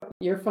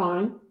You're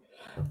fine.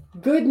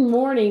 Good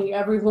morning,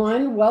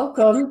 everyone.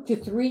 Welcome to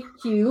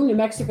 3Q, New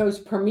Mexico's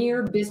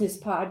premier business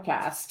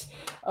podcast,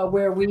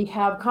 where we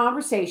have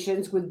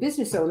conversations with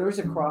business owners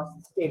across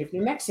the state of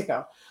New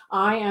Mexico.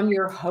 I am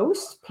your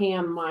host,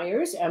 Pam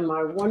Myers, and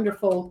my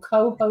wonderful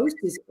co host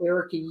is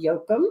Erica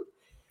Yoakum.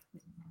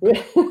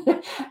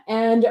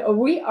 And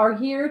we are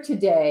here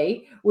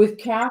today with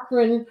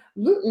Katherine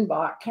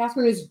Lautenbach.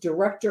 Katherine is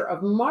Director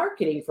of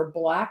Marketing for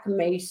Black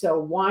Mesa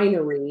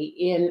Winery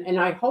and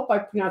I hope I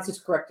pronounce this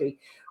correctly,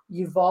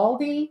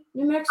 Uvalde,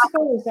 New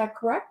Mexico. Is that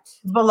correct?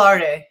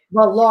 Velarde.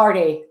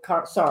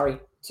 Sorry.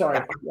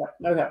 Yeah.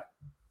 Yeah. Okay.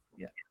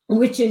 Yeah.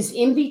 Which is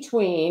in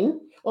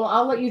between. Well,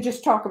 I'll let you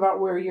just talk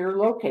about where you're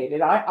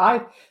located.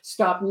 I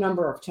stopped a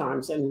number of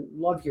times and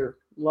love your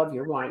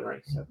winery.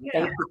 So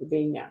thank you for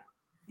being there.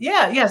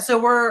 Yeah. So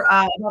we're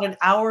about an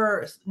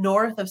hour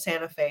north of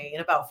Santa Fe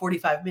and about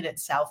 45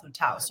 minutes south of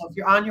Taos. So if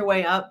you're on your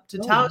way up to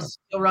Taos,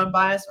 you'll run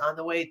by us. On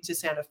the way to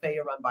Santa Fe,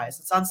 you'll run by us.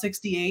 It's on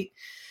 68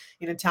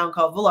 in a town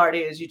called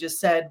Velarde, as you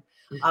just said.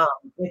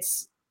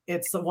 It's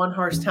the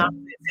one-horse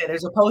town.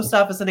 There's a post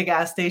office and a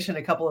gas station,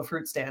 a couple of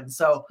fruit stands.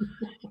 So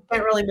you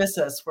can't really miss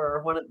us.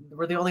 We're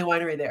the only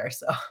winery there.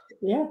 So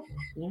yeah.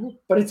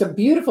 But it's a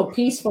beautiful,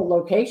 peaceful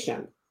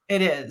location.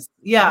 It is.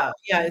 Yeah.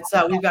 It's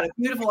we've got a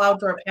beautiful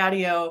outdoor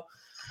patio.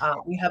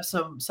 We have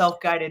some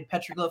self-guided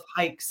petroglyph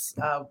hikes.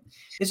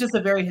 It's just a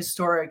very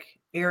historic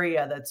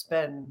area that's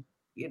been,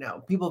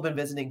 people have been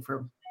visiting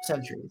for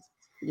centuries.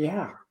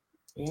 Yeah.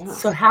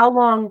 So how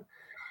long?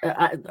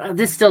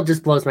 This still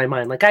just blows my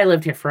mind. Like I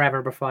lived here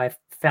forever before I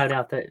found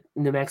out that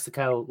New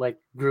Mexico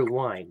grew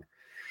wine.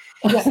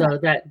 So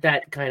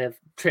that kind of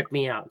tripped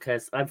me out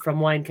because I'm from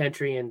wine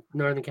country in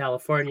Northern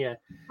California.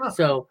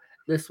 So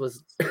this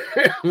was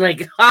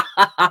like,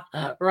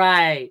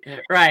 right.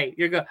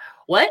 You're going,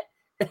 what?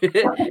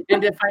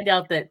 And to find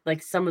out that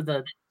some of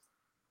the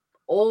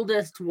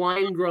oldest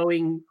wine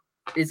growing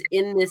is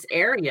in this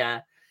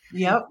area.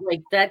 Yep.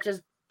 That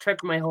just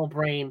tripped my whole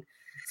brain.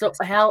 So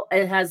how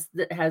is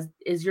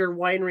your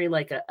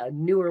winery a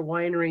newer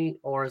winery,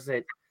 or is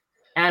it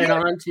added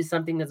on to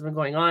something that's been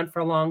going on for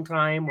a long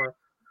time? Or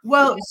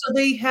so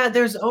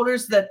there's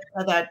owners that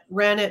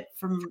ran it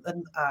from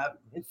the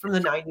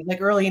 90s,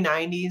 early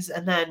 90s,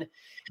 and then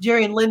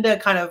Jerry and Linda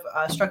kind of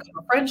struck up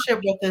a friendship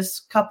with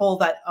this couple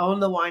that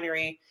owned the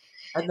winery,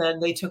 and then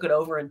they took it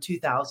over in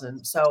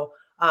 2000. So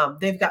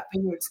they've got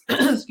vineyards,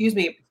 excuse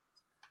me,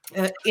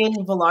 in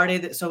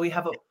Velarde. So we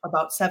have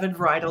about 7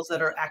 varietals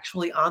that are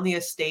actually on the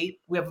estate.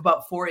 We have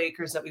about 4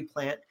 acres that we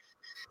plant.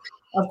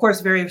 Of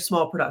course, very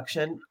small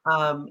production.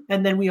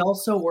 And then we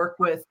also work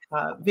with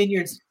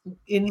vineyards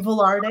in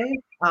Velarde.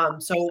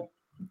 So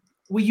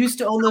we used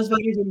to own those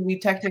vineyards, and we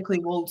technically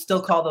will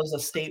still call those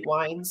estate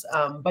wines.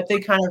 But they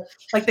kind of,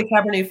 like the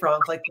Cabernet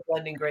Franc, like the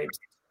blending grapes,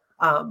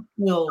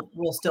 we'll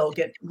still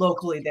get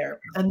locally there.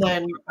 And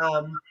then,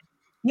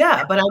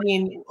 but I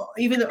mean,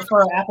 even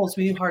for our apples,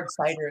 we do hard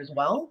cider as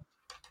well.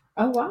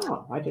 Oh,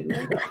 wow. I didn't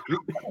know that.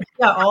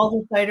 Yeah, all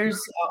the ciders,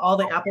 all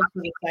the apples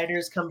for the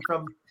ciders come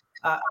from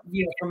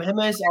from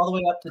Jimenez all the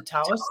way up to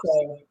Taos.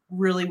 So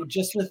really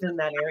just within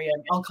that area.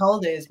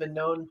 Alcalde has been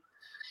known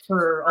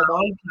for a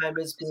long time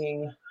as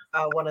being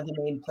one of the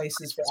main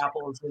places for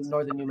apples in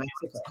northern New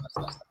Mexico.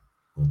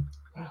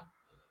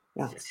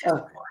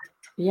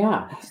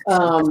 Yeah.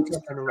 I'm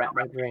trying to wrap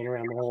my brain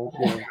around the whole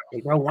thing.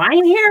 They grow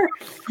wine here?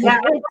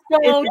 Yeah.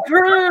 It's so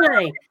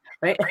dry.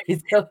 Right?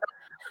 So,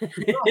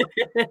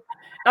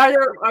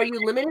 are you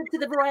limited to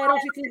the varietals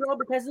you can grow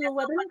because of the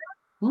weather?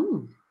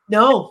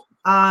 No.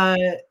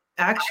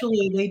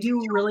 Actually, they do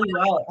really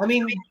well. I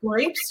mean,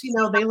 grapes,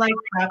 they like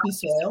crappy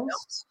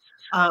soils.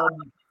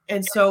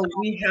 And so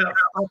we have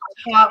on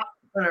top,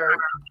 in our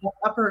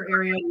upper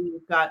area,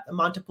 we've got a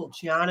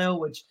Montepulciano,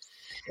 which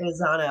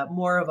is on a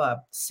more of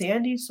a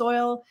sandy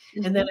soil.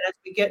 Mm-hmm. And then as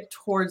we get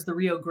towards the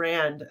Rio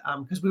Grande,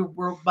 because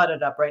we're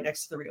butted up right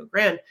next to the Rio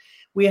Grande,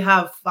 we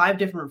have 5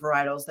 different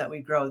varietals that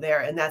we grow there,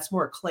 and that's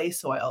more clay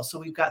soil. So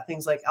we've got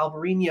things like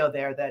Albarino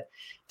there that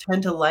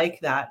tend to like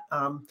that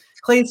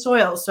clay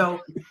soil. So,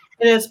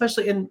 and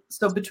especially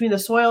between the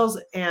soils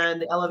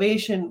and the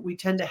elevation, we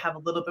tend to have a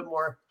little bit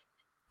more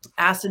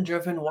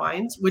acid-driven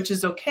wines, which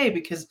is okay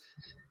because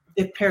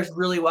it pairs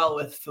really well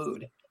with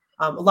food.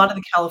 A lot of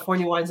the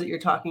California wines that you're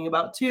talking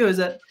about too is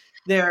that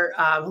they're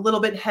a little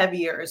bit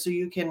heavier, so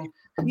you can,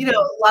 a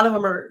lot of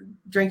them are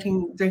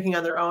drinking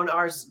on their own.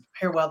 Ours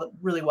pair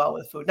really well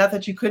with food. Not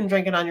that you couldn't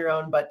drink it on your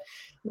own, but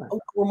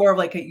we're more of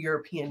like a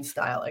European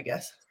style, I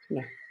guess.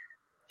 Yeah,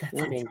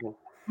 that's amazing.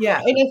 Yeah,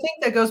 and I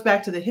think that goes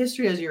back to the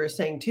history, as you were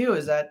saying too,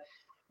 is that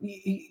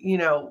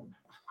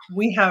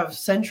we have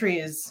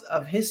centuries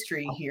of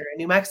history here in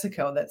New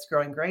Mexico that's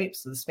growing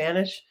grapes. So the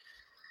Spanish,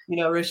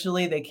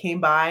 originally they came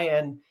by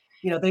and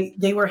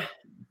they were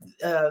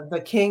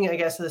the king, I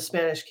guess, the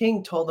Spanish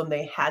king told them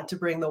they had to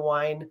bring the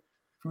wine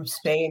from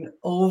Spain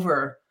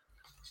over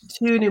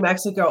to New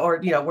Mexico or,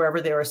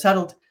 wherever they were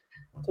settled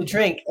to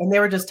drink. And they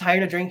were just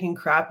tired of drinking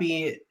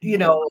crappy,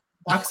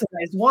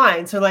 oxidized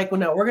wine. So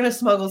no, we're going to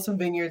smuggle some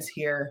vineyards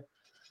here.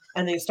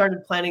 And they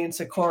started planting in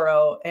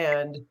Socorro.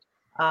 And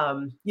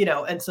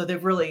And so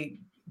they've really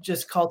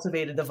just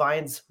cultivated the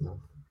vines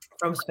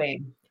from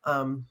Spain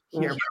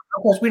here.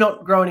 Of course, we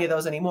don't grow any of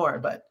those anymore,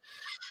 but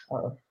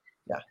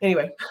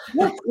anyway.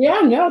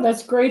 No,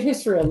 that's great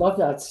history. I love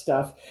that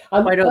stuff.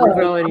 Why don't we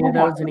grow any of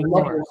those I anymore?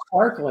 love your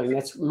sparkling.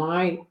 That's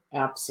my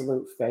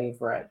absolute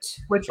favorite.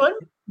 Which one?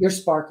 Your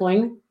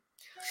sparkling.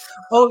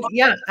 Oh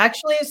yeah,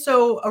 actually,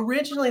 so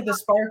originally the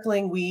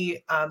sparkling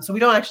we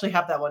don't actually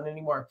have that one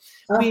anymore.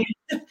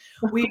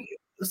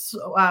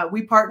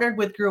 We partnered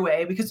with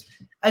Gruet because,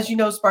 as you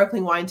know,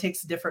 sparkling wine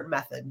takes a different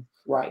method.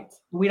 Right.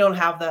 We don't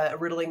have the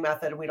riddling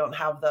method, and we don't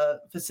have the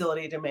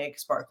facility to make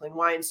sparkling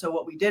wine. So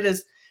what we did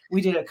is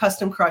we did a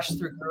custom crush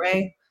through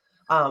Gruet.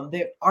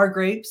 They are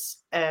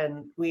grapes,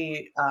 and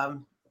we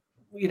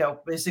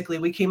basically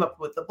we came up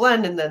with the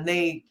blend, and then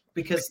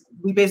because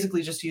we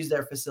basically just use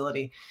their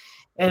facility.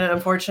 And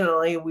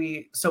unfortunately,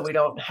 we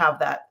don't have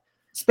that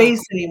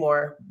space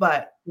anymore.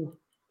 But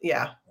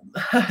yeah,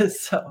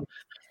 so.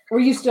 Or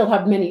you still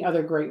have many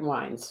other great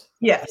wines.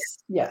 Yes.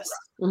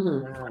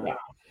 Mm-hmm. Yeah.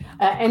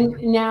 And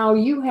now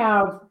you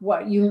have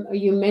what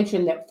you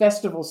mentioned that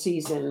festival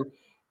season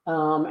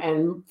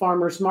and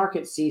farmers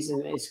market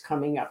season is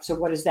coming up. So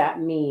what does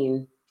that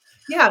mean?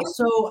 Yeah,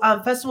 so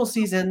festival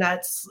season,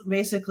 that's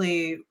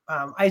basically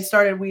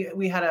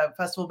we had a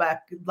festival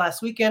back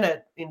last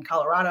weekend in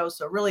Colorado.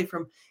 So really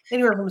from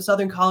anywhere from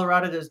southern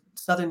Colorado to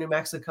southern New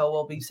Mexico,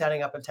 we'll be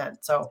setting up a tent.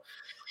 So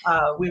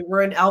we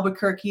were in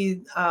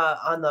Albuquerque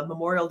on the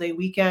Memorial Day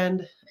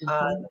weekend.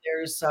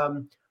 There's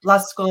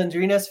Las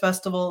Golondrinas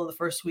Festival the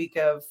first week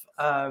of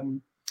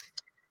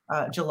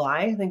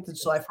July. I think the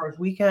July 4th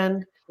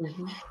weekend.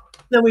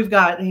 Then we've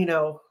got,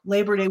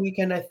 Labor Day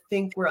weekend. I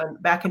think we're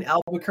back in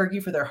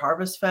Albuquerque for their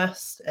Harvest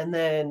Fest. And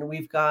then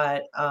we've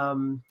got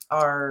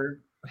our,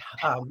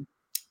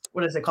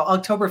 what is it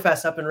called?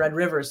 Oktoberfest up in Red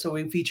River. So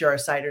we feature our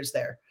ciders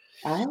there.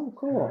 Oh,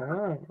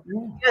 cool.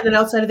 Yeah, and then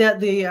outside of that,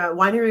 the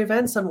winery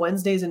events on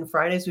Wednesdays and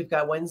Fridays. We've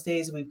got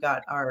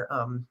our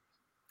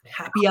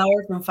happy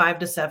hour from 5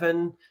 to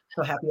 7.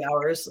 So happy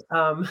hours.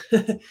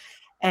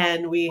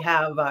 And we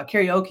have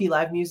karaoke,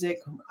 live music,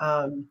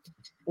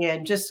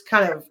 and just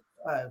kind of,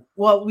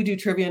 we do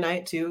trivia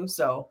night too.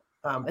 So,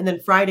 and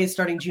then Fridays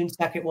starting June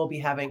 2nd, we'll be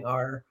having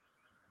our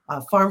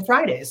Farm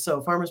Fridays,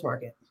 so farmers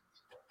market.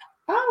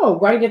 Oh,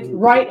 right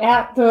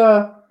at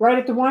the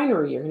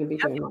winery, you're going to be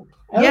doing that.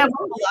 Oh, yeah, a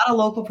lot of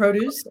local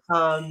produce.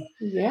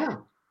 Yeah.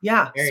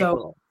 Very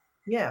cool.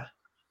 Yeah,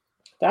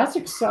 that's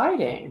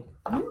exciting.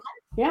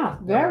 Yeah,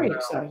 very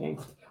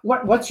exciting.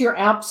 What's your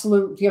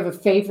absolute? Do you have a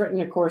favorite?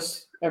 And of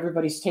course,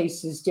 everybody's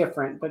taste is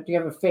different. But do you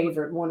have a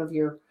favorite? One of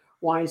your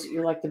wines that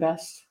you like the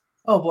best?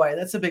 Oh boy,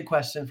 that's a big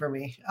question for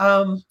me.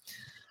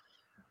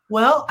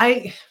 Well,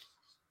 I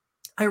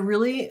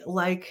really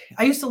like.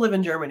 I used to live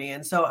in Germany,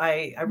 and so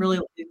I really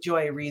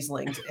enjoy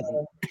Rieslings.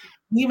 And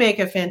we make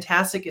a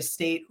fantastic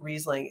estate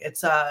Riesling.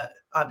 It's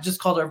just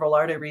called our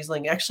Velarde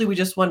Riesling. Actually, we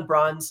just won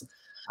bronze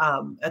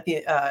at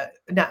the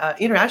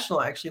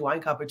international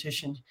wine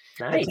competition.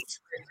 Nice.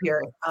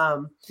 Here.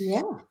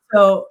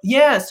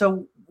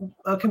 So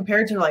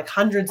compared to like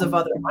hundreds of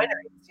other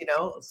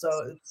wineries, so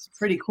it's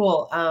pretty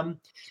cool. But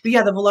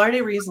yeah, the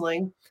Velarde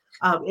Riesling,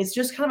 it's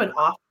just kind of an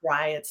off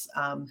rye. It's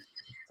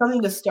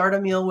something to start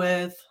a meal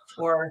with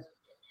or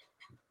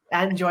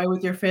enjoy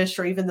with your fish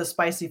or even the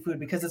spicy food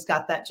because it's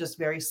got that just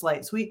very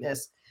slight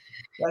sweetness.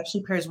 It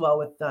actually pairs well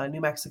with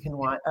New Mexican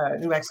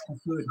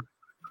food.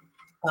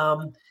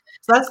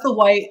 So that's the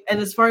white. And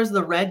as far as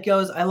the red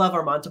goes, I love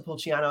our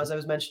Montepulciano, as I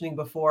was mentioning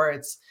before.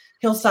 It's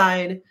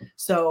hillside,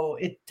 so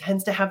it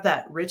tends to have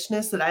that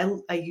richness that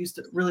I used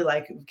to really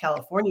like in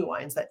California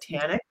wines, that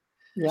tannic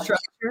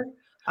structure.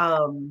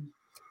 And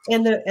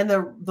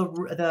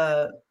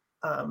the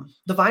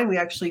vine we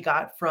actually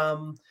got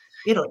from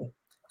Italy,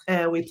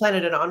 and we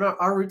planted it on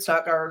our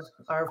rootstock, our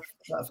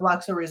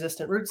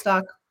phylloxera-resistant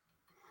rootstock.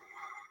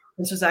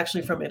 This was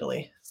actually from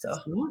Italy. So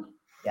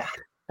yeah.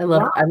 I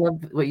love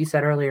what you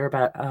said earlier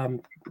about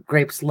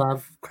grapes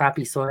love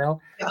crappy soil,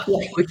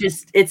 which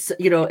is it's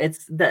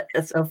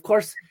of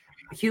course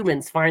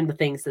humans find the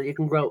things that you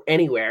can grow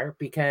anywhere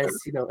because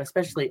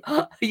especially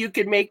you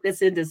can make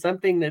this into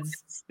something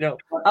that's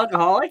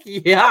alcoholic,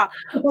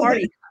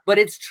 party. But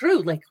it's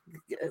true, like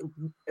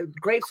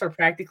grapes are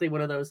practically one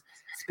of those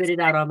spit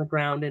it out on the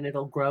ground and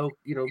it'll grow,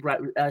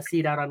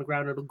 seed out on the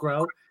ground, it'll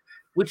grow,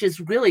 which is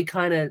really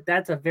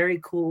that's a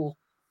very cool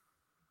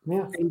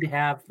thing to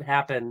have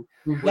happen.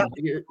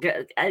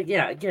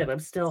 Again, I'm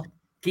still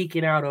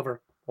geeking out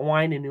over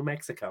wine in New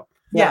Mexico.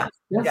 That's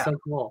so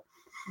cool.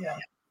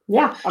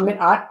 Yeah, I mean,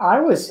 I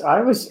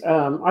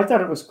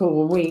thought it was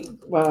cool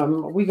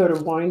when we go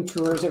to wine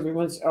tours every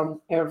once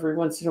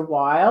in a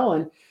while,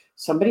 and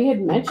somebody had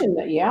mentioned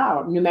that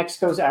New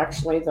Mexico is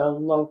actually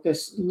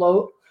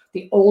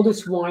the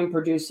oldest wine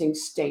producing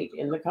state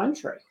in the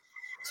country.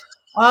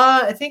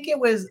 I think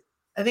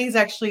it's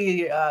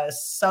actually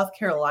South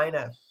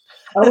Carolina.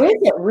 Oh, is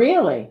it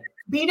really?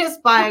 Beat us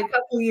by a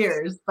couple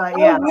years, but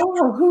wow,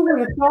 who would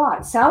have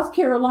thought? South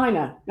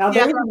Carolina. Now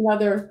there's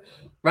another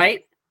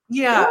right.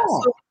 Yeah.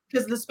 So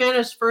because the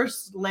Spanish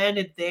first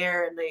landed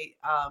there, and they,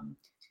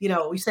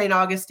 St.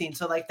 Augustine,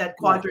 so like that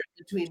quadrant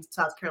between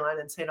South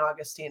Carolina and St.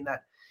 Augustine.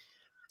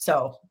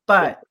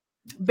 But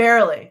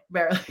barely.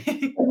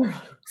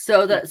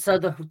 So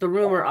the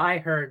rumor I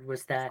heard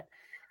was that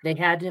they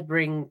had to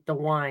bring the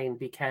wine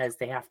because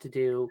they have to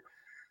do,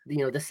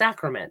 the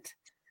sacrament.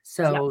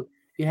 So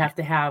you have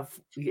to have,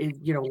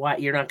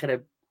 what you're not going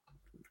to.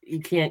 You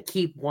can't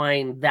keep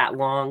wine that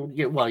long.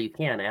 You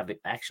can have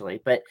it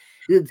actually, but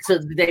so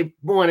they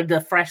wanted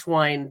the fresh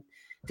wine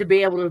to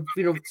be able to,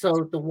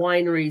 so the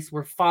wineries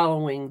were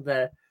following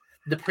the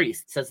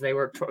priests as they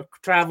were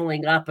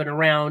traveling up and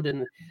around,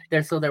 and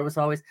there was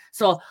always,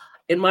 so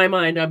in my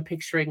mind I'm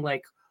picturing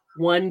like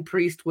one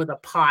priest with a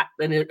pot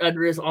and it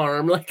under his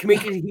arm, like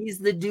making he's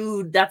the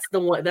dude, that's the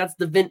one, that's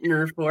the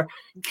vintner for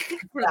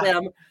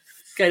them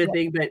kind of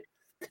thing. But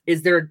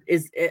is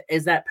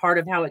that part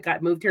of how it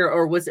got moved here,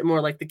 or was it more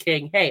like the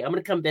king, hey, I'm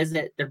going to come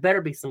visit, there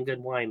better be some good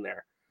wine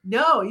there?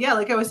 No, yeah,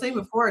 like I was saying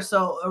before.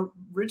 So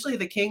originally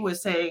the king was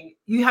saying,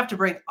 you have to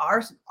bring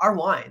our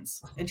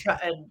wines and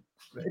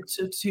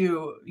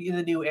to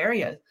the new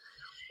area.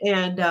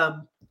 And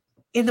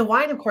in the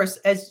wine, of course,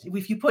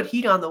 if you put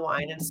heat on the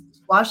wine and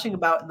sloshing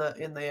about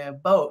in the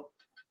boat,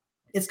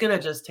 it's gonna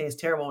just taste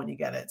terrible when you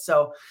get it.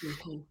 So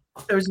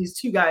there's these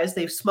two guys,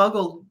 they've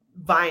smuggled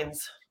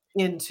vines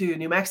into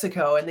New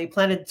Mexico, and they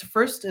planted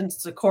first in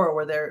Socorro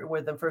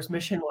where the first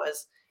mission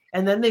was,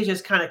 and then they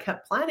just kind of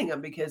kept planting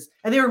them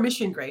and they were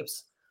mission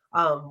grapes,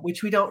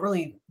 which we don't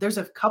really. There's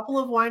a couple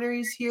of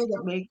wineries here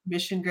that make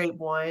mission grape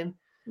wine.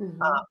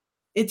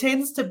 It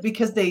tends to,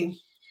 because they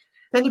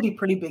tend to be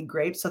pretty big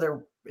grapes,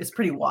 so it's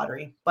pretty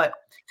watery. But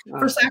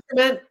for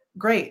sacrament,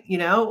 great,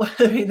 I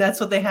mean, that's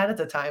what they had at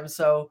the time.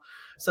 So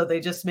they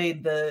just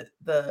made they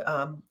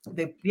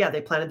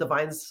planted the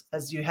vines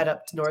as you head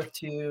up north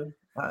to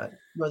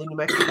northern New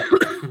Mexico.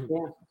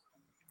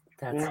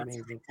 That's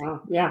amazing.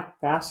 Yeah,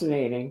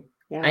 fascinating.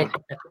 Yeah.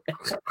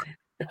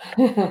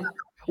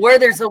 Where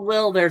there's a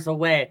will, there's a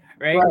way,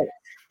 right?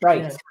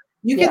 Right. Yeah.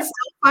 You can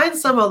still find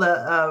some of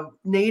the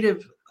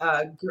native,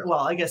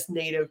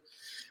 native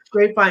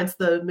grapevines,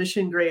 the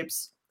mission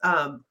grapes,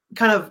 kind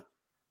of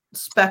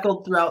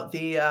speckled throughout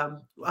the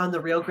on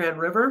the Rio Grande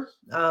River.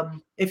 We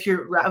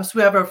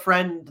have a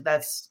friend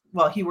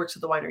he works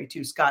at the winery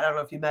too, Scott. I don't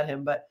know if you met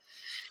him, but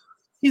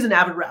he's an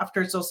avid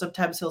rafter, so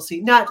sometimes he'll see,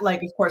 not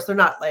like, of course, they're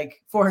not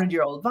like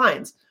 400-year-old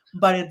vines,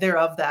 but they're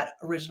of that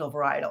original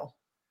varietal.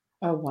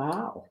 Oh,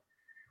 wow.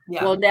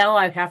 Yeah. Well, now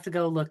I have to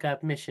go look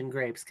up mission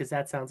grapes, because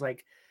that sounds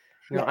like,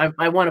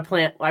 I want to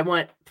plant. I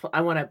want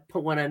to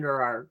put one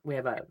under we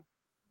have a,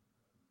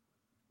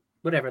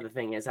 whatever the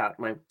thing is out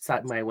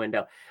my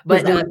window,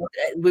 but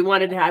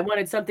I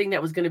wanted something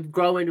that was going to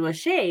grow into a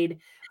shade,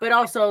 but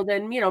also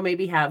then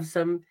maybe have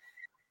some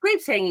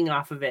grapes hanging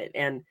off of it,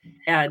 and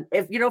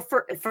if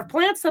for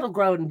plants that'll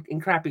grow in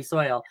crappy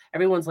soil,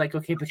 everyone's like,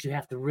 okay, but you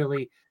have to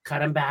really cut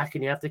them back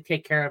and you have to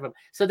take care of them,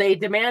 so they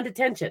demand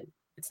attention.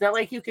 It's not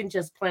like you can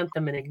just plant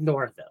them and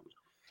ignore them.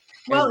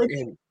 Well, if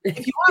you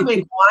want to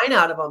make wine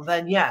out of them,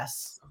 then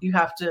yes, you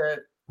have to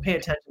pay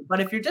attention.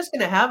 But if you're just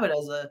going to have it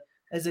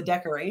as a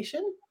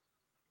decoration,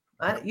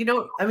 you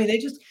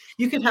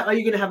can have. Are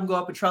you going to have them go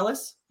up a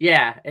trellis?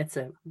 Yeah,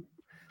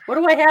 what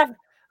do I have?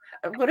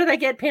 What did I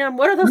get, Pam?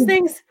 What are those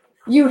things?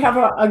 You have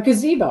a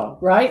gazebo,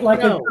 right?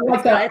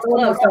 It's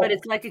close, but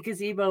it's like a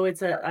gazebo.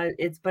 It's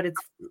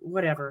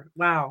whatever.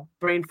 Wow,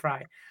 brain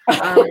fry.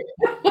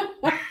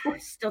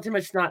 Still too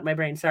much snot in my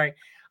brain. Sorry,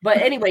 but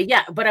anyway,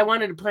 yeah. But I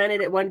wanted to plant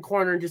it at one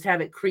corner and just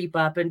have it creep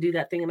up and do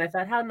that thing. And I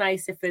thought, how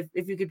nice if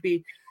you could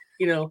be,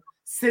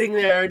 sitting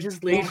there and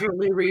just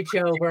leisurely reach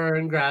over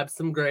and grab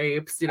some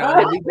grapes.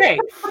 It'd be great,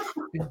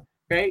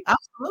 right?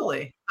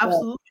 Absolutely.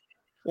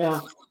 Yeah.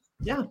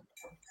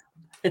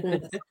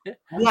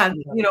 Yeah,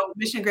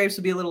 mission grapes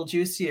would be a little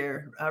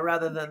juicier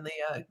rather than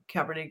the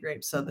Cabernet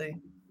grapes, so they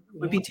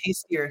would be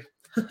tastier.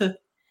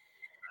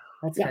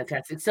 That's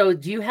fantastic. So,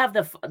 do you have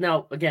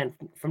now? Again,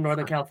 from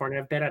Northern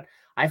California,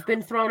 I've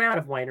been thrown out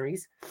of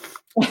wineries,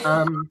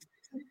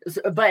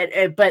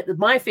 but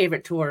my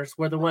favorite tours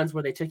were the ones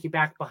where they took you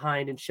back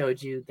behind and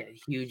showed you the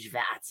huge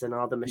vats and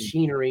all the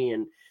machinery,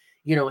 and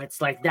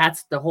it's like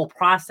that's the whole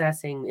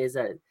processing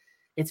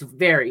it's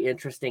very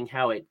interesting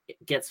how it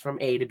gets from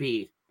A to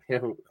B.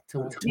 To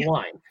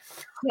wine.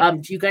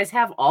 Do you guys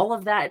have all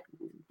of that?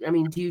 I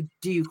mean, do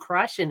you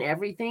crush and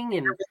everything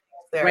and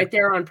right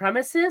there on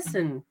premises?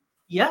 And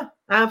yeah,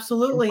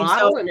 absolutely. And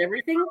bottle and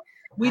everything.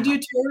 We do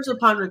tours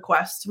upon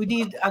request. We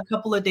need a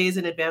couple of days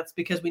in advance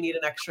because we need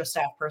an extra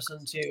staff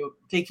person to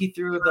take you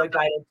through the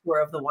guided tour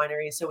of the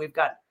winery. So we've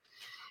got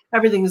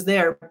everything's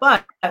there.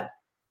 But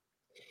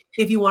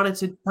if you wanted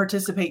to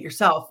participate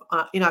yourself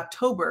in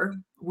October,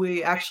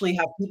 we actually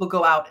have people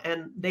go out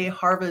and they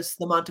harvest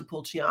the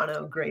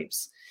Montepulciano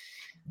grapes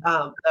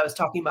that I was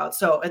talking about.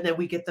 And then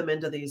we get them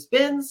into these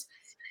bins,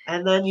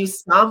 and then you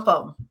stomp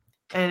them,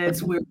 and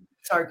it's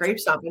our grape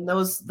stomp, and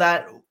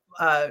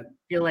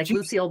you're like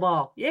Lucille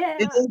Ball, yeah,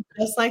 it's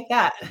just like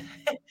that.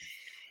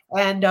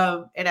 And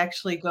it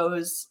actually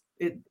goes.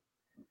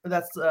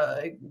 That's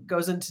it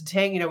goes into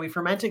tank. We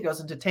ferment it, goes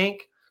into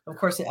tank. Of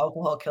course, the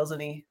alcohol kills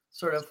any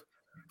sort of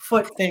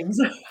foot things.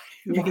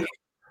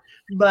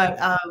 But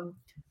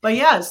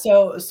yeah,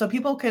 so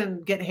people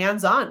can get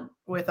hands on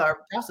with our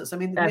process. I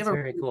mean, That's we have a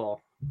very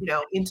cool.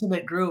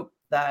 intimate group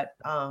that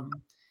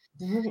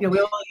we have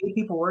only 8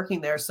 people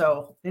working there.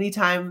 So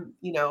anytime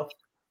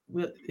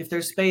if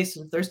there's space,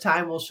 if there's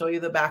time, we'll show you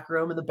the back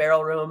room and the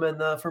barrel room and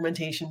the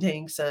fermentation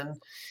tanks, and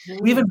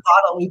we even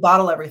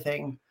bottle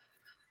everything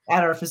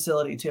at our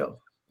facility too.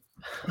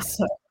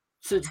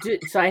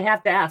 So I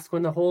have to ask,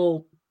 when the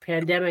whole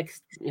pandemic,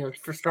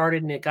 first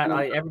started and it got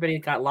everybody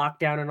got locked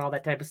down and all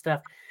that type of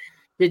stuff,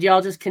 did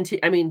y'all just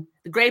continue? I mean,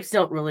 the grapes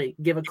don't really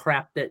give a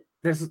crap that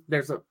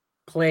there's a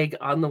plague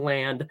on the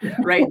land,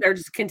 right? They're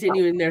just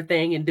continuing their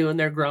thing and doing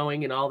their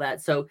growing and all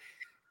that. So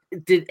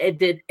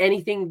did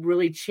anything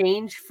really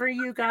change for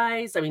you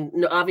guys? I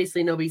mean,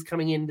 obviously nobody's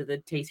coming into the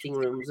tasting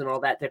rooms and all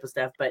that type of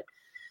stuff, but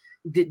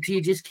do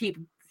you just keep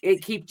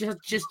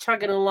just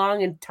chugging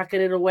along and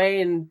tucking it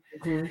away? And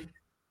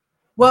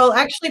well,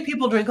 actually,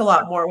 people drink a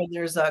lot more when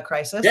there's a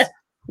crisis.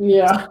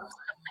 Yeah.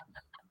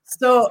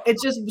 So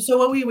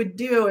what we would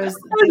do is,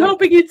 I was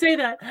hoping you'd say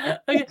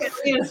that. Okay.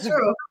 It's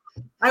true.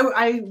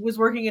 I was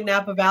working in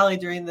Napa Valley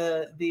during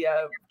the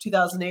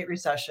 2008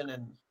 recession,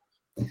 and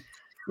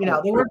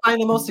they weren't buying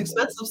the most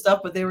expensive stuff,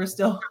 but they were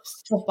still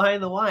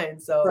buying the wine.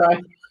 So,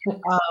 right.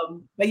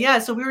 But yeah,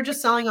 so we were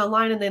just selling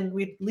online, and then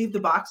we'd leave the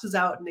boxes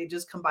out, and they'd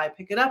just come by,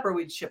 pick it up, or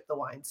we'd ship the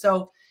wine.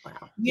 So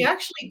we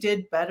actually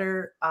did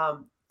better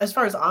as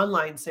far as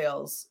online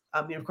sales.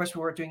 I mean, of course,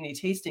 we weren't doing any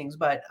tastings,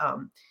 but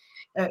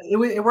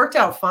it worked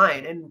out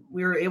fine, and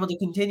we were able to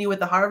continue with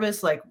the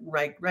harvest like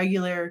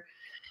regular.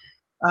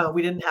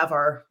 We didn't have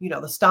our,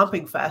 the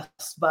stomping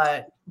fest,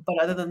 but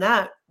other than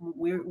that,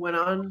 we went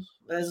on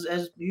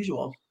as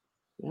usual.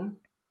 Yeah,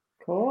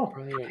 cool.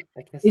 Right.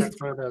 I guess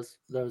that's one of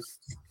those.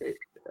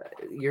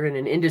 You're in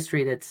an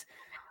industry that's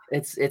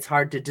it's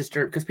hard to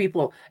disturb, because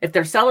people, if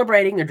they're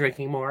celebrating, they're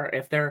drinking more.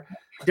 If they're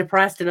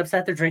depressed and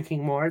upset, they're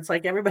drinking more. It's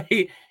like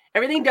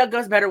everything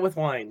goes better with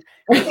wine.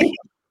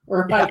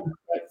 Right.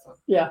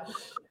 Yeah.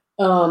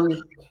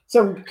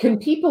 So can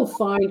people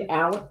find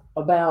out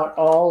about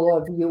all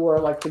of your,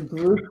 like, the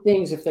group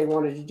things, if they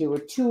wanted to do a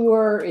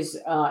tour,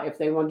 if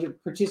they wanted to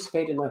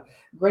participate in the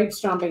grape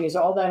stomping, is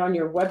all that on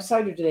your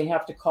website, or do they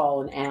have to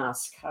call and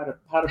ask? How do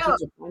people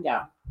find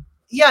out?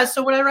 Yeah,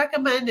 so what I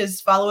recommend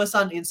is follow us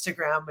on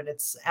Instagram, and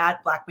it's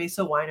at Black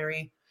Mesa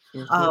Winery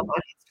on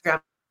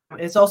Instagram.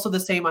 It's also the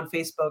same on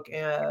Facebook,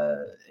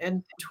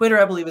 and Twitter,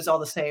 I believe, is all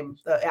the same.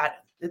 The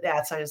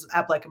at sign is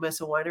at Black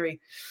Mesa Winery.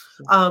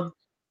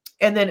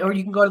 And then, or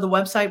you can go to the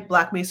website,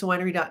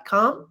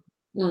 blackmesawinery.com.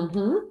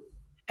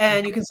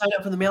 And you can sign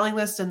up for the mailing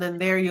list, and then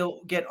there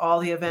you'll get all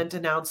the event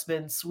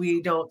announcements.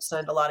 We don't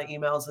send a lot of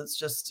emails. It's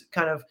just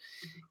kind of,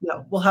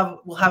 we'll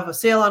have a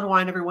sale on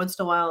wine every once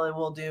in a while, and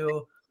we'll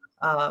do,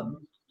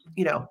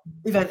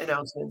 event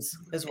announcements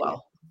as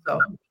well. So,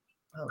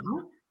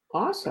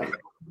 awesome.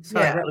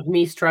 Sorry, that was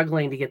me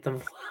struggling to get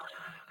them.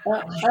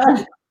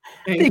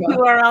 You the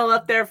URL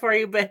up there for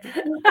you, but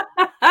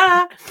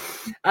I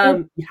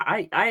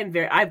am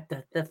very.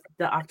 The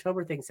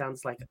October thing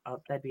sounds like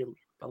that'd be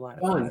a lot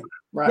of fun.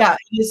 Right. Yeah,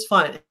 it is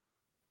fun.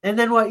 And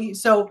then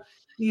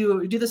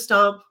you do the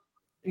stomp,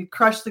 you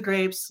crush the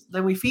grapes,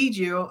 then we feed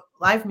you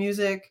live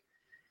music.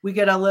 We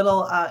get a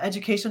little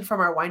education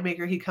from our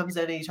winemaker. He comes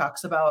in and he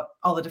talks about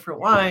all the different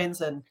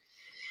wines, and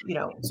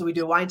so we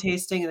do a wine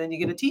tasting, and then you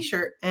get a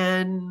T-shirt,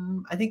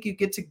 and I think you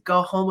get to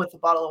go home with a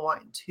bottle of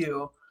wine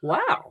too.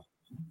 Wow.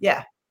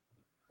 Yeah.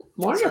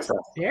 Wonderful.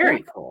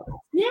 Very cool.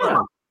 Yeah.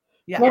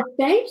 Yeah. Well,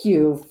 thank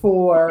you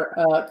for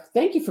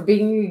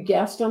being a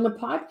guest on the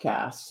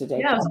podcast today.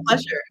 Yeah, it was a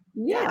pleasure.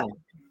 Yeah.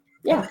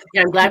 Yeah,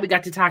 I'm glad we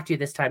got to talk to you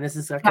this time. This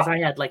is because I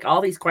had like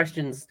all these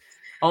questions,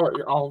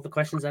 all the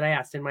questions that I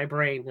asked in my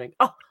brain. Like,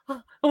 I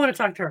want to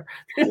talk to her.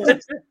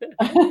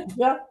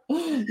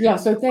 Yeah.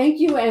 So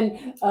thank you,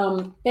 and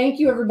thank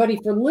you everybody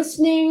for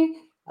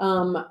listening.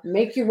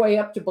 Make your way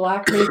up to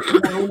Black Mesa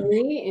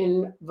Winery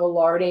in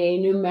Velarde,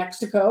 New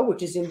Mexico,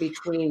 which is in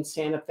between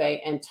Santa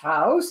Fe and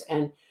Taos,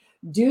 and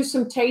do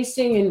some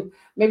tasting, and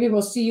maybe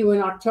we'll see you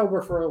in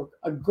October for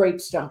a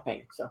grape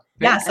stomping. So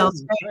yeah,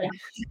 sounds great.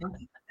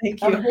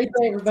 Thank you. Have a great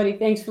day, everybody.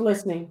 Thanks for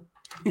listening.